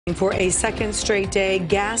For a second straight day,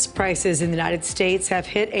 gas prices in the United States have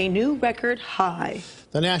hit a new record high.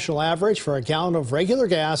 The national average for a gallon of regular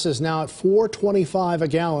gas is now at $4.25 a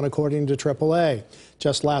gallon, according to AAA.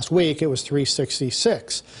 Just last week, it was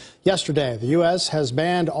 $3.66. Yesterday, the U.S. has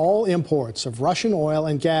banned all imports of Russian oil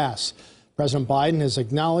and gas. President Biden has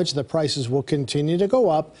acknowledged that prices will continue to go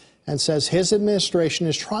up and says his administration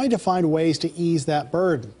is trying to find ways to ease that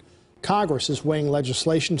burden. Congress is weighing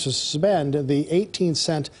legislation to suspend the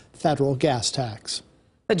 18-cent federal gas tax.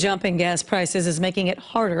 The jump in gas prices is making it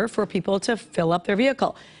harder for people to fill up their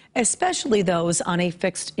vehicle, especially those on a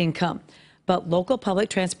fixed income. But local public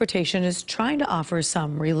transportation is trying to offer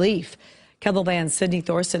some relief. KELOLAND's Sydney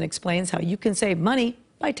Thorson explains how you can save money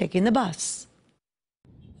by taking the bus.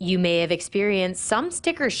 You may have experienced some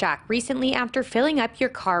sticker shock recently after filling up your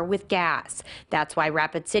car with gas. That's why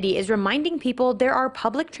Rapid City is reminding people there are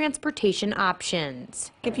public transportation options.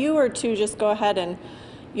 If you were to just go ahead and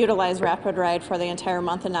utilize Rapid Ride for the entire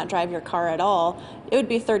month and not drive your car at all, it would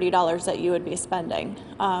be $30 that you would be spending.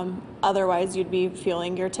 Otherwise, you'd be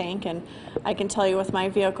fueling your tank, and I can tell you with my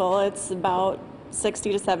vehicle, it's about $60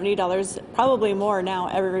 to $70, probably more now,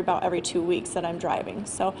 about every 2 weeks that I'm driving.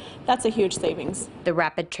 So that's a huge savings. The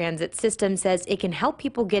Rapid Transit system says it can help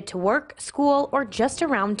people get to work, school, or just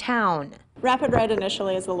around town. Rapid Ride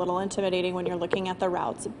initially is a little intimidating when you're looking at the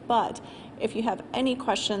routes, but if you have any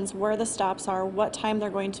questions where the stops are, what time they're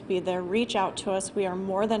going to be there, reach out to us. We are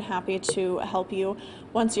more than happy to help you.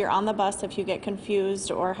 Once you're on the bus, if you get confused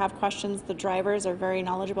or have questions, the drivers are very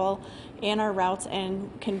knowledgeable in our routes and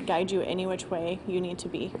can guide you any which way you need to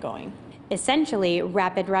be going. Essentially,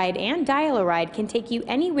 Rapid Ride and Dial-A-Ride can take you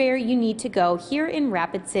anywhere you need to go here in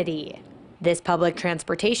Rapid City. This public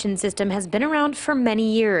transportation system has been around for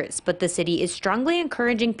many years, but the city is strongly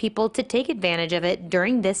encouraging people to take advantage of it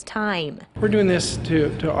during this time. We're doing this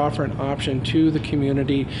to offer an option to the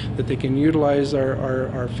community that they can utilize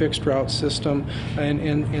our fixed route system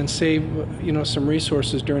and save some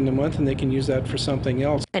resources during the month, and they can use that for something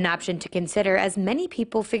else. An option to consider as many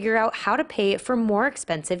people figure out how to pay for more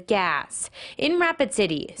expensive gas. In Rapid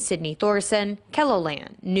City, Sydney Thorson,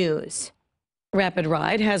 KELOLAND News. Rapid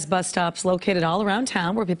Ride has bus stops located all around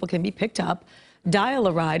town where people can be picked up.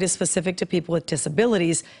 Dial-A-Ride is specific to people with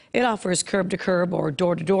disabilities. It offers curb-to-curb or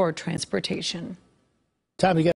door-to-door transportation. Time to get